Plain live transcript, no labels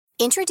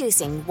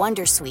Introducing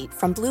Wondersuite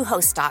from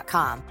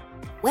Bluehost.com.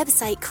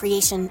 Website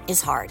creation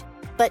is hard,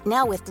 but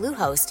now with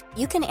Bluehost,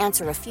 you can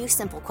answer a few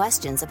simple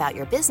questions about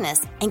your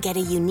business and get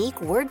a unique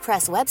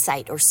WordPress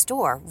website or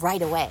store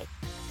right away.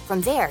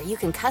 From there, you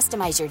can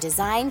customize your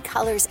design,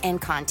 colors,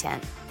 and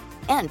content.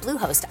 And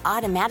Bluehost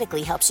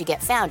automatically helps you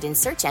get found in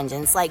search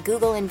engines like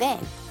Google and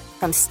Bing.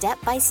 From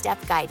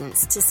step-by-step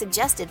guidance to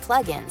suggested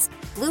plugins,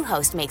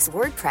 Bluehost makes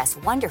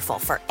WordPress wonderful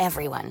for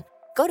everyone.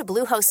 Go to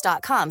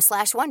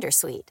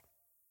bluehost.com/wondersuite.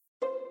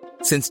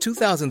 Since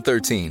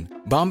 2013,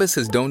 Bombas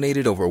has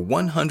donated over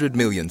 100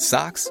 million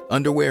socks,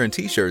 underwear, and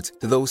T-shirts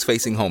to those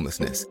facing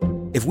homelessness.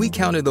 If we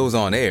counted those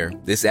on air,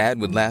 this ad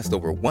would last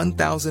over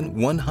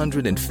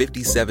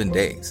 1,157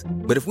 days.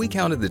 But if we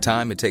counted the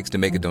time it takes to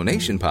make a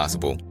donation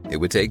possible, it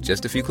would take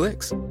just a few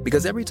clicks.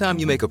 Because every time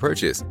you make a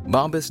purchase,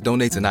 Bombas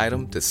donates an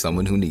item to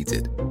someone who needs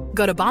it.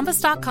 Go to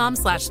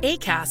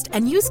bombas.com/ACAST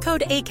and use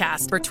code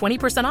ACAST for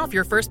 20% off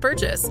your first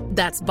purchase.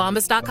 That's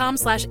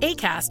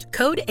bombas.com/ACAST,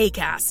 code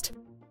ACAST.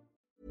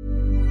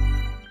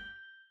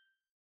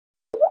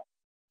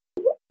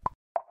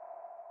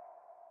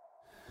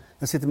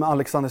 Jag sitter med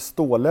Alexander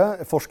Ståhle,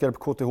 forskare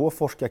på KTH,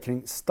 forskar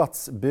kring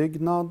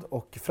stadsbyggnad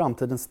och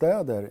framtidens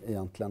städer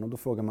egentligen. Och då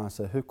frågar man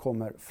sig, hur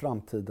kommer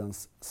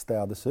framtidens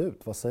städer se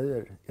ut? Vad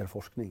säger er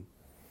forskning?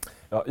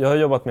 Ja, jag har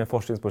jobbat med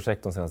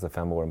forskningsprojekt de senaste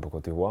 5 åren på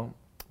KTH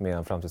med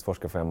en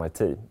framtidsforskare från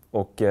MIT.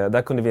 Och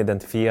där kunde vi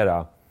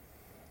identifiera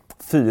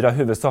 4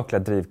 huvudsakliga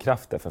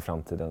drivkrafter för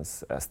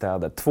framtidens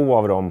städer. 2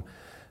 av dem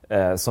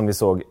som vi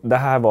såg, det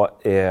här var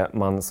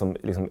man som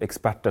liksom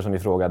experter som vi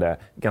frågade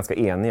ganska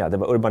eniga. Det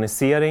var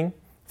urbanisering,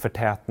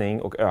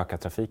 förtätning och ökad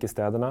trafik i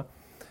städerna.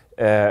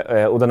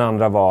 Och den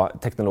andra var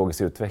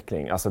teknologisk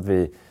utveckling. Alltså att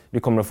vi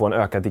kommer att få en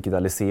ökad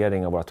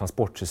digitalisering av våra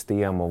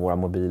transportsystem och våra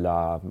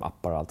mobila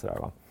appar och allt det där.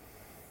 Va?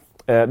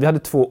 Vi hade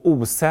 2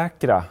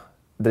 osäkra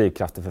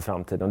drivkrafter för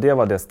framtiden. Det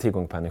var dess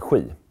tillgång på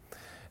energi.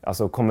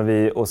 Alltså kommer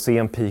vi att se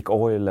en peak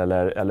oil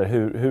eller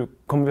hur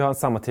kommer vi ha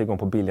samma tillgång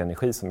på billig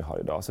energi som vi har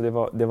idag? Så det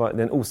är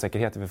en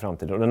osäkerhet för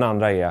framtiden. Och den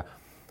andra är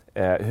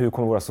hur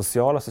kommer våra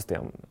sociala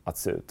system att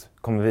se ut?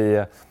 Kommer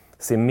vi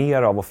se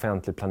mer av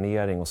offentlig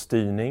planering och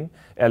styrning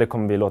eller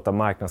kommer vi låta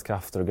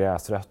marknadskrafter och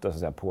gräsrötter så att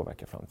säga,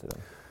 påverka framtiden?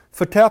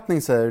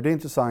 Förtätning säger du, det är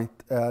intressant.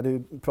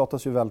 Det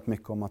pratas ju väldigt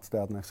mycket om att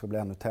städerna ska bli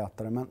ännu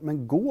tätare.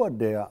 Men går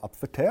det att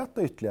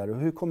förtäta ytterligare?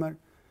 Hur kommer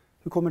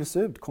det se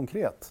ut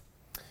konkret?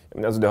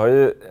 Alltså det har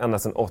ju ända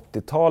sedan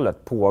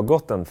 80-talet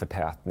pågått en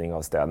förtätning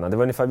av städerna. Det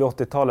var ungefär vid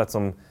 80-talet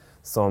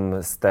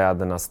som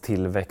städernas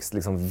tillväxt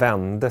liksom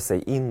vände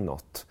sig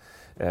inåt.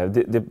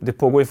 Det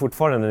pågår ju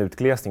fortfarande en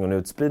utglesning och en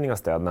utspridning av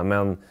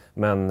städerna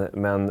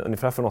men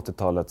ungefär från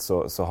 80-talet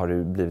så har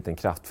det blivit en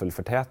kraftfull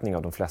förtätning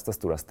av de flesta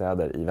stora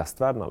städer i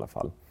västvärlden i alla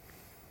fall.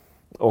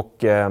 Och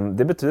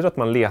det betyder att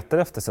man letar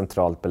efter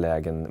centralt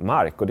belägen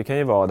mark och det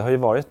har ju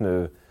varit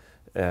nu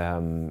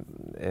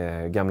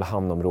gamla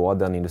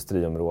hamnområden,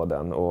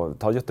 industriområden och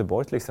ta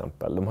Göteborg till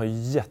exempel. De har ju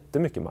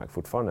jättemycket mark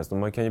fortfarande så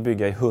man kan ju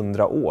bygga i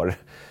 100 år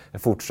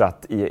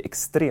fortsatt i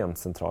extremt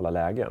centrala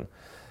lägen.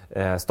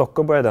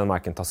 Stockholm börjar den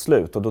marken ta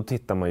slut och då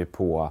tittar man ju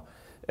på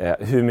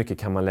hur mycket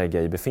kan man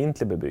lägga i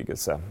befintlig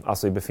bebyggelse,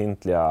 alltså i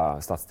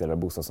befintliga stadsdelar och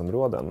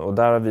bostadsområden. Och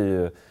där har vi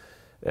ju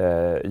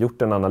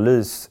gjort en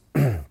analys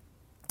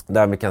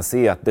där vi kan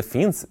se att det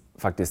finns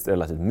faktiskt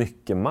relativt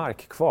mycket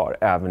mark kvar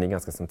även i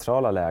ganska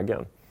centrala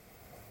lägen.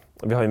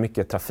 Vi har ju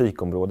mycket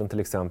trafikområden till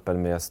exempel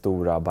med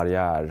stora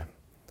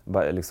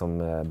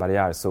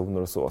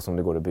barriärzoner och så som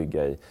det går att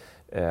bygga i.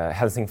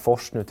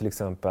 Helsingfors nu till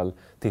exempel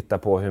tittar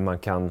på hur man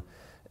kan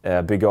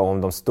bygga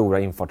om de stora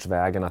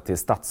infartsvägarna till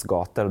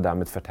stadsgator och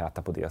därmed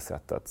förtäta på det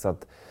sättet. Så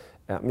att,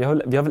 vi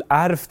har väl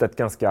ärvt ett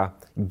ganska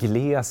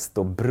glest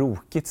och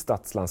brokigt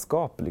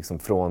stadslandskap liksom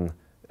från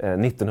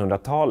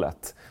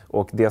 1900-talet.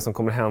 Och det som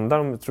kommer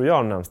hända, tror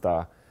jag,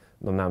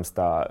 de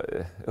närmsta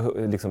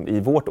liksom i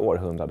vårt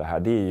århundrade här,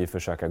 det är ju att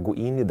försöka gå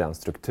in i den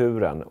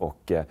strukturen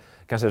och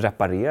kanske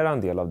reparera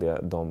en del av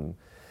de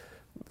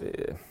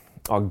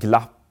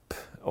glapp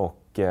och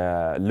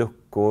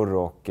luckor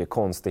och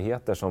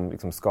konstigheter som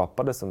liksom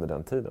skapades under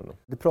den tiden.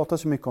 Det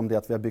pratas ju mycket om det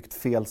att vi har byggt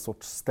fel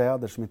sorts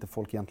städer som inte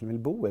folk egentligen vill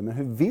bo i. Men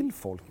hur vill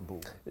folk bo?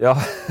 Ja,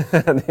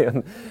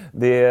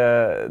 det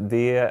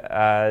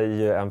är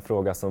ju en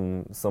fråga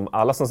som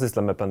alla som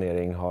sysslar med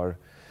planering har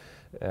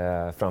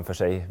framför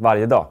sig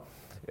varje dag.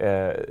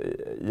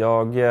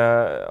 Jag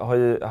har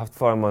ju haft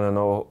förmånen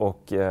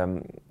och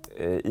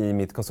i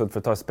mitt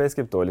konsultföretag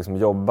Spacescript då liksom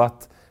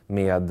jobbat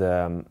med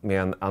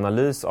en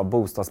analys av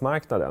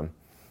bostadsmarknaden.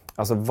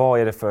 Alltså vad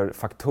är det för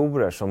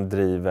faktorer som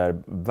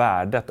driver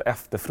värdet och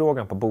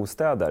efterfrågan på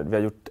bostäder? Vi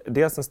har gjort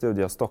dels en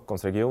studie av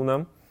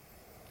Stockholmsregionen,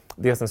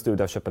 dels en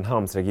studie av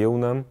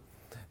Köpenhamnsregionen,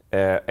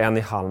 en i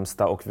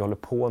Halmstad och vi håller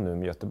på nu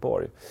med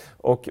Göteborg.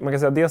 Och man kan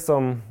säga att det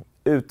som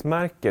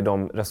utmärker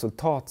de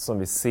resultat som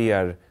vi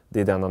ser,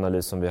 det är den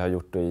analys som vi har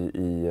gjort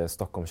i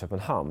Stockholm och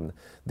Köpenhamn.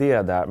 Det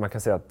är där man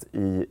kan säga att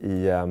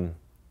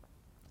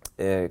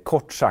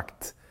kort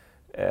sagt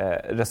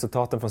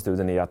resultaten från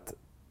studien är att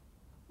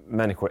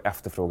människor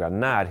efterfrågar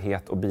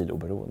närhet och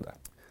biloberoende.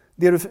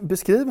 Det du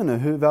beskriver nu,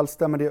 hur väl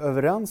stämmer det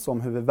överens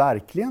om hur vi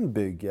verkligen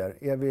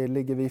bygger?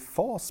 Ligger vi i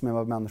fas med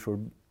vad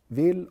människor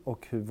vill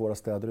och hur våra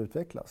städer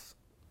utvecklas?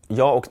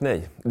 Ja och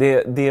nej.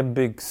 Det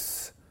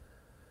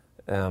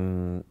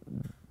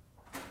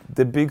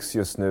byggs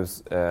just nu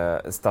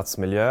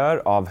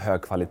stadsmiljöer av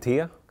hög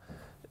kvalitet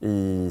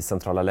i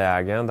centrala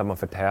lägen där man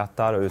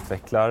förtätar och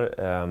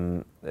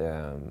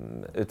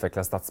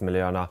utvecklar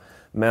stadsmiljöerna.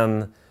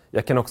 Men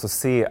jag kan också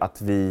se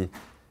att vi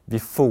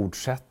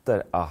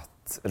fortsätter att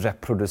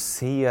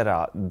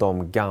reproducera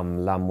de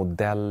gamla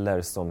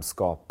modeller som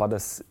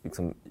skapades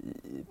liksom,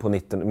 på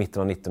mitten av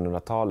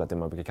 1900-talet, det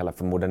man brukar kalla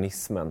för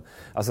modernismen.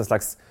 Alltså en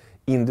slags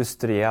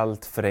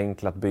industriellt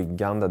förenklat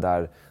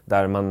byggande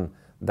där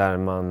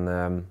man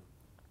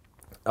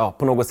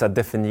på något sätt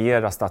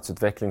definierar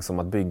stadsutveckling som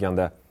att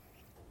byggande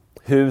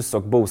hus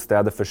och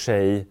bostäder för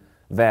sig,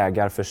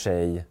 vägar för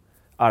sig,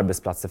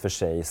 arbetsplatser för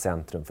sig,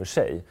 centrum för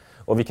sig.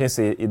 Och vi kan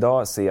ju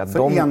idag se att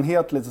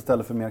enhetligt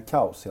istället för mer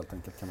kaos helt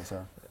enkelt, kan man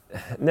säga.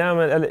 Nej,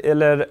 men,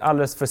 eller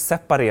alldeles för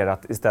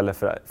separerat istället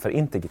för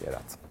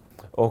integrerat.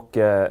 Och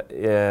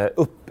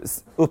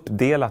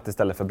uppdelat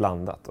istället för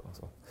blandat.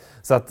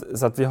 Så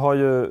att vi har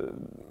ju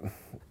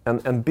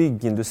en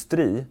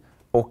byggindustri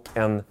och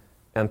en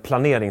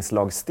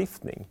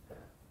planeringslagstiftning.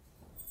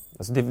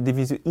 Alltså det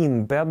finns ju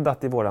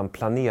inbäddat i våran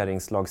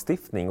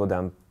planeringslagstiftning och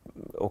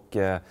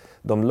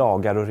de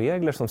lagar och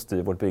regler som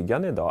styr vårt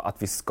byggande idag,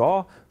 att vi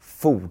ska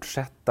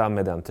fortsätta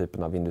med den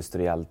typen av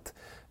industriellt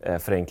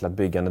förenklat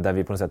byggande där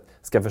vi på något sätt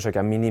ska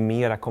försöka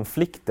minimera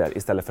konflikter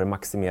istället för att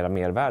maximera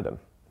mervärden.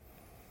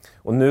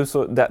 Och nu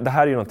det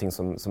här är ju någonting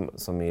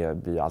som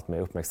blir allt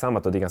mer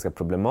uppmärksammat och det är ganska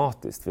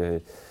problematiskt.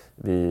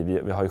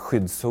 Vi har ju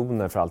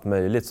skyddszoner för allt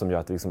möjligt som gör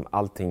att liksom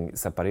allting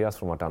separeras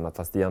från vartannat,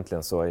 fast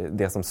egentligen så är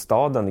det som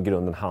staden i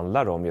grunden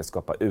handlar om är att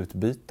skapa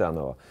utbyten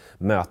och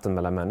möten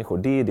mellan människor.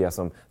 Det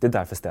är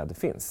därför städer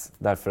finns.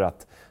 Därför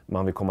att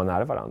man vill komma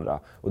nära varandra.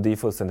 Och det är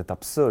fullständigt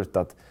absurt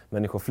att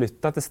människor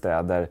flyttar till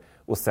städer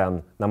och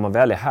sen när man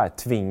väl är här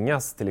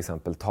tvingas till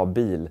exempel ta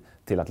bil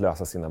till att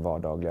lösa sina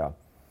vardagliga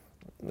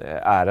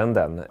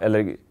ärenden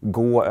eller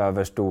gå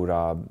över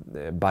stora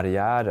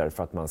barriärer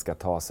för att man ska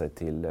ta sig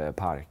till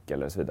park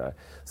eller så vidare.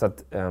 Så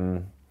att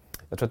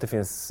jag tror att det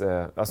finns,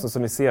 alltså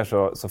som ni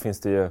ser så finns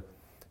det ju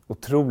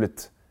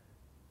otroligt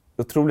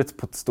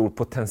stor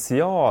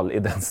potential i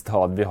den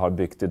stad vi har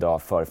byggt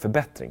idag för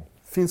förbättring.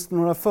 Finns det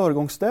några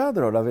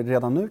föregångsstäder då, där vi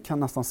redan nu kan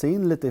nästan se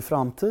in lite i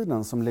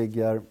framtiden som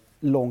ligger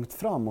långt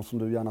fram och som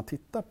du gärna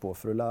tittar på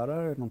för att lära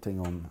dig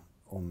någonting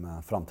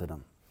om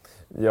framtiden?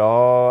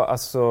 Ja,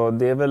 alltså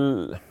det är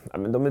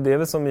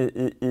väl som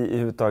i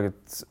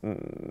huvudtaget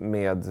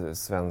med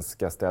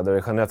svenska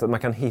städer generellt att man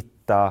kan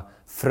hitta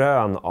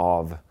frön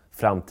av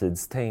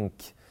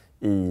framtidstänk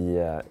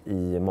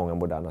i många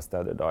moderna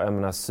städer idag. Jag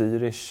menar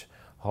Zürich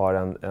har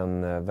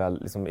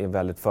är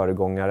väldigt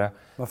föregångare.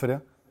 Varför det?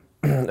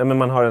 Men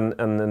man har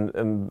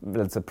en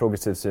väldigt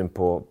progressiv syn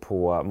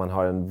på man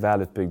har en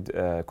välutbyggd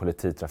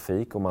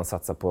kollektivtrafik och man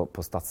satsar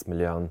på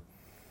stadsmiljön,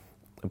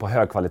 på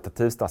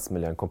högkvalitativ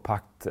stadsmiljö,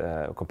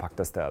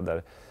 kompakta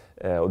städer.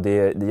 Och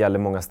det gäller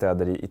många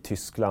städer i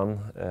Tyskland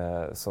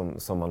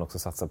som man också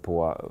satsar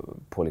på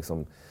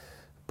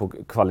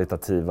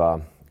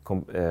kvalitativa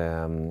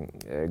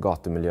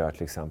gatumiljöer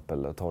till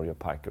exempel, torg och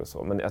parker och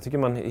så. Men jag tycker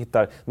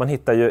man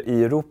hittar ju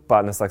i Europa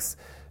en slags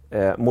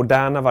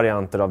moderna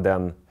varianter av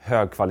den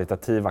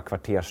högkvalitativa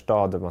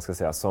kvarterstad man ska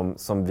säga,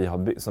 som vi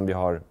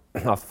har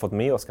haft fått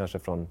med oss kanske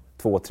från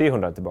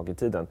 200-300 tillbaka i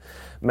tiden.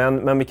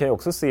 Men vi kan ju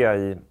också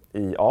se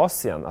i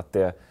Asien att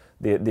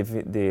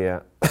det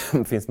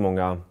finns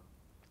många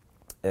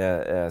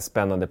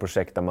spännande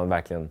projekt där man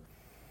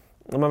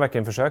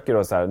verkligen försöker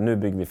och så här, nu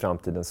bygger vi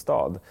framtidens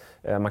stad.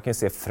 Man kan ju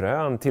se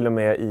frön till och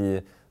med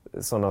i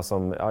sådana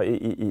som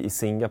i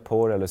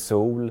Singapore eller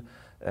Seoul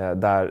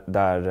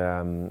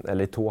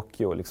eller i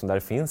Tokyo liksom, där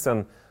det finns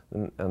där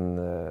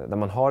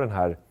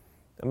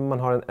man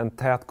har en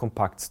tät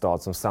kompakt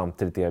stad som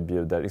samtidigt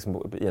erbjuder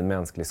liksom, i en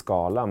mänsklig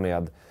skala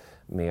med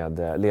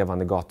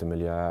levande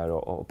gatumiljöer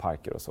och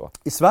parker och så.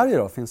 I Sverige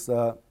då, finns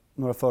det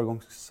några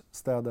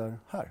föregångsstäder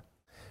här?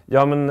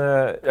 Ja, men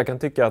jag kan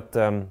tycka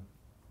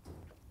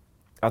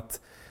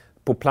att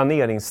på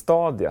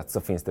planeringsstadiet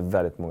så finns det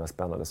väldigt många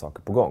spännande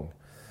saker på gång.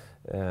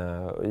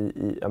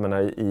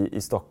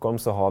 I Stockholm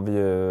så har vi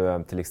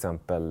ju till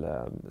exempel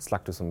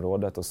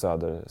Slakthusområdet och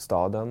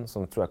Söderstaden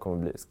som tror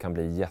jag kan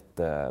bli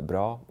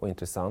jättebra och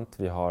intressant.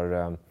 Vi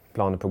har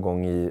planer på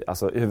gång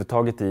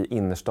överhuvudtaget i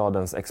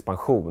innerstadens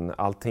expansion.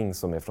 Allting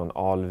som är från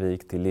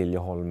Alvik till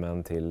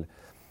Liljeholmen till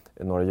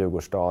Norra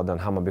Djurgårdsstaden,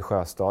 Hammarby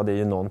Sjöstad, det är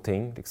ju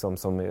någonting liksom,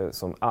 som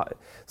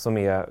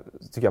är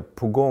tycker jag,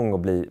 på gång och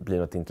blir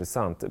något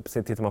intressant.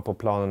 Sen tittar man på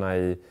planerna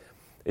i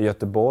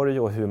Göteborg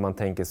och hur man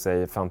tänker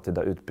sig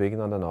framtida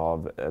utbyggnaden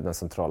av den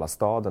centrala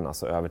staden,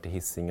 alltså över till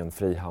Hisingen,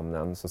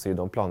 Frihamnen, så ser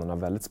de planerna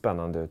väldigt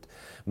spännande ut.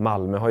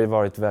 Malmö har ju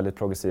varit väldigt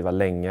progressiva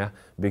länge,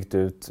 byggt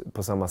ut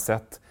på samma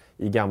sätt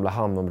i gamla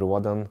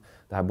hamnområden,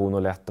 det här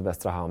Bonolett och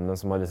Västra hamnen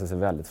som har visat sig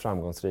väldigt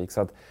framgångsrik.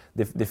 Så att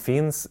det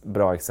finns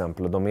bra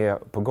exempel och de är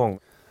på gång.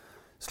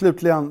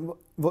 Slutligen,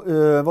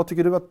 Vad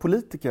tycker du att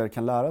politiker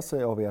kan lära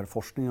sig av er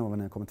forskning och vad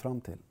ni har kommit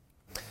fram till?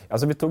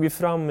 Alltså vi tog ju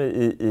fram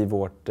i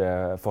vårt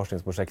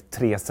forskningsprojekt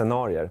 3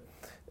 scenarier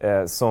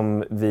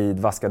som vi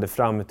vaskade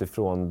fram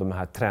utifrån de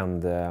här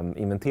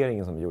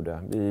trendinventeringen som vi gjorde.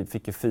 Vi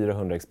fick ju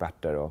 400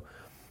 experter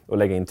och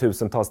lägga in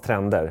tusentals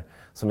trender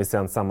som vi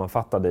sedan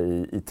sammanfattade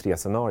i 3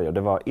 scenarier.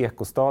 Det var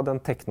ekostaden,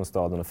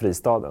 technostaden och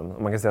fristaden.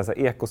 Och man kan säga så här,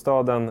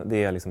 ekostaden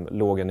det är liksom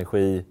låg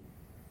energi,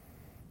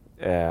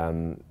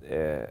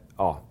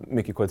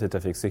 mycket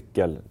kollektivtrafik,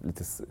 cykel,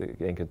 lite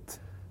enkelt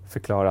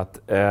förklarat.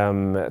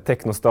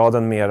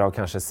 Technostaden mer av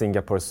kanske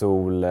Singapore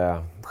Sol,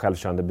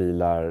 självkörande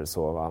bilar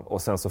så, va?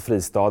 Och sen så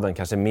fristaden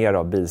kanske mer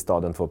av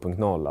bilstaden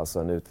 2.0, alltså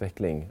en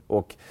utveckling.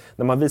 Och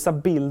när man visar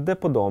bilder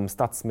på de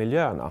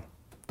stadsmiljöerna,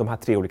 de här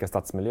 3 olika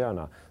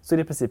stadsmiljöerna, så är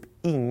det i princip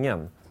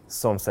ingen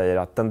som säger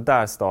att den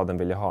där staden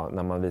vill jag ha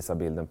när man visar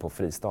bilden på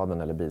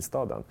fristaden eller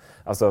bilstaden.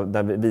 Alltså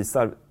där vi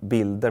visar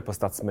bilder på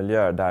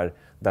stadsmiljöer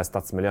där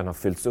stadsmiljön har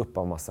fyllts upp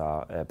av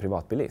massa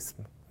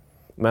privatbilism.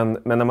 Men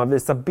när man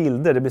visar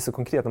bilder, det blir så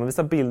konkret, när man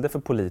visar bilder för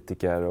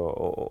politiker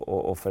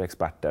och för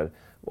experter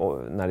och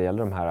när det gäller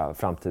de här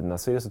framtiderna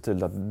så är det så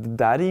tydligt att det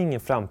där är ingen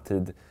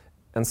framtid.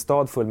 En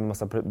stad full med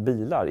massa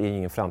bilar är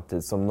ingen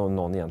framtid som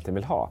någon egentligen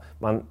vill ha.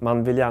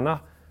 Man vill gärna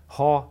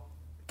ha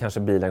kanske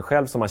bilen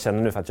själv som man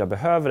känner nu för att jag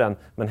behöver den,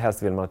 men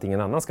helst vill man att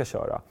ingen annan ska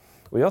köra.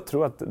 Och jag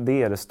tror att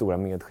det är det stora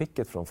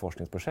medskicket från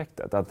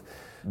forskningsprojektet. Att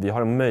vi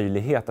har en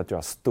möjlighet att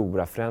göra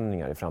stora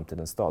förändringar i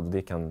framtidens stad. Och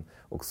det kan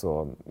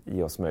också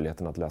ge oss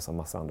möjligheten att lösa en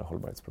massa andra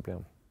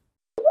hållbarhetsproblem.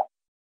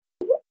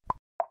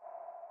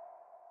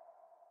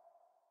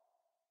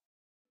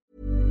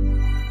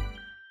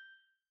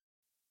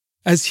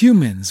 As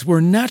humans, we're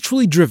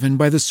naturally driven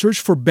by the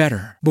search for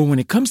better. But when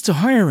it comes to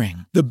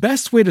hiring, the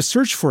best way to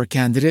search for a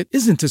candidate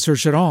isn't to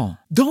search at all.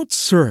 Don't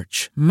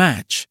search,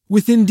 match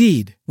with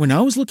Indeed. When I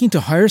was looking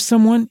to hire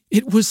someone,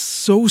 it was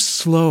so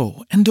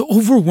slow and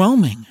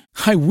overwhelming.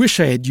 I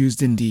wish I had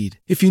used Indeed.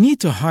 If you need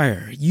to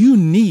hire, you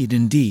need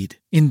Indeed.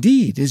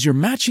 Indeed is your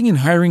matching and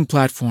hiring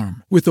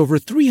platform with over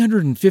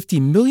 350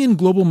 million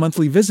global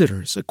monthly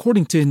visitors,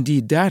 according to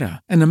Indeed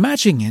data, and a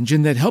matching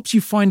engine that helps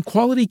you find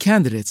quality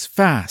candidates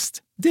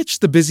fast. Ditch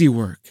the busy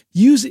work.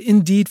 Use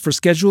Indeed for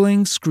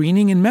scheduling,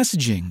 screening, and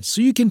messaging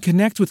so you can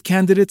connect with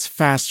candidates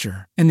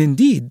faster. And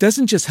Indeed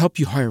doesn't just help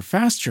you hire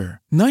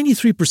faster.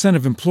 93%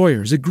 of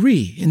employers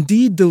agree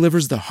Indeed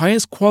delivers the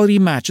highest quality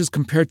matches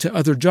compared to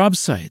other job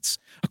sites,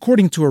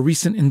 according to a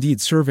recent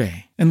Indeed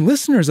survey. And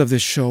listeners of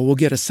this show will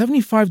get a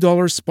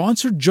 $75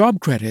 sponsored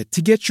job credit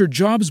to get your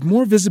jobs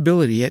more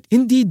visibility at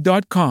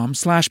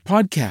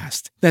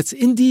Indeed.com/podcast. That's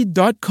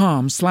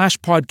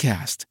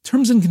Indeed.com/podcast.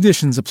 Terms and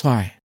conditions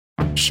apply.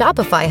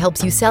 Shopify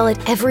helps you sell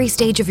at every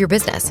stage of your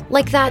business.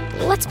 Like that,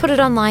 let's put it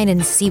online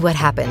and see what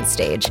happens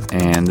stage.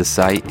 And the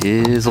site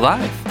is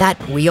live. That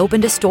we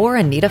opened a store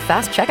and need a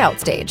fast checkout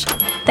stage.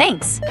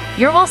 Thanks.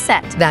 You're all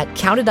set. That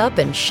count it up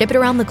and ship it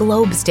around the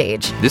globe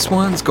stage. This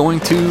one's going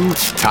to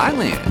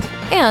Thailand.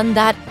 And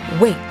that,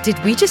 wait, did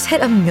we just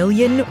hit 1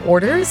 million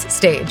orders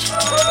stage?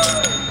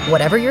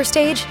 Whatever your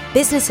stage,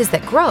 businesses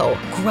that grow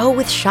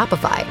with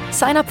Shopify.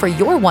 Sign up for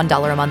your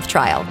 $1 a month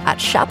trial at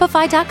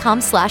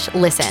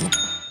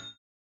shopify.com/listen.